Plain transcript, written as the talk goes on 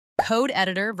Code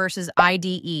editor versus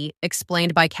IDE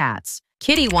explained by Katz.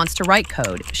 Kitty wants to write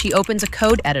code. She opens a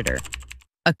code editor.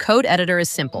 A code editor is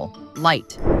simple,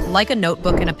 light, like a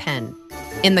notebook and a pen.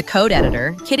 In the code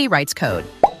editor, Kitty writes code.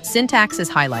 Syntax is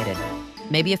highlighted.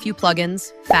 Maybe a few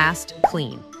plugins, fast,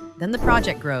 clean. Then the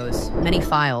project grows, many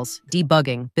files,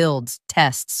 debugging, builds,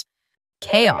 tests.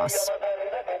 Chaos.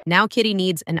 Now Kitty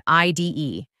needs an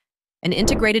IDE, an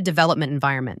integrated development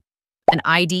environment. An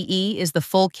IDE is the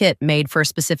full kit made for a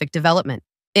specific development.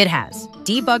 It has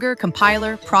debugger,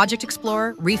 compiler, project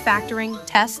explorer, refactoring,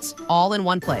 tests, all in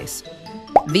one place.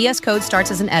 VS Code starts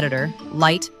as an editor,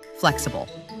 light, flexible.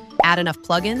 Add enough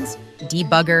plugins,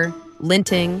 debugger,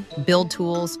 linting, build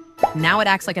tools. Now it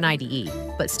acts like an IDE,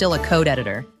 but still a code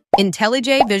editor.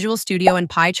 IntelliJ, Visual Studio, and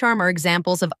PyCharm are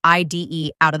examples of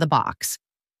IDE out of the box.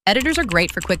 Editors are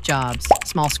great for quick jobs,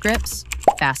 small scripts,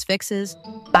 fast fixes.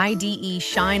 IDE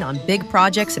shine on big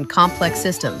projects and complex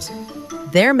systems.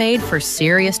 They're made for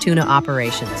serious tuna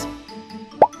operations.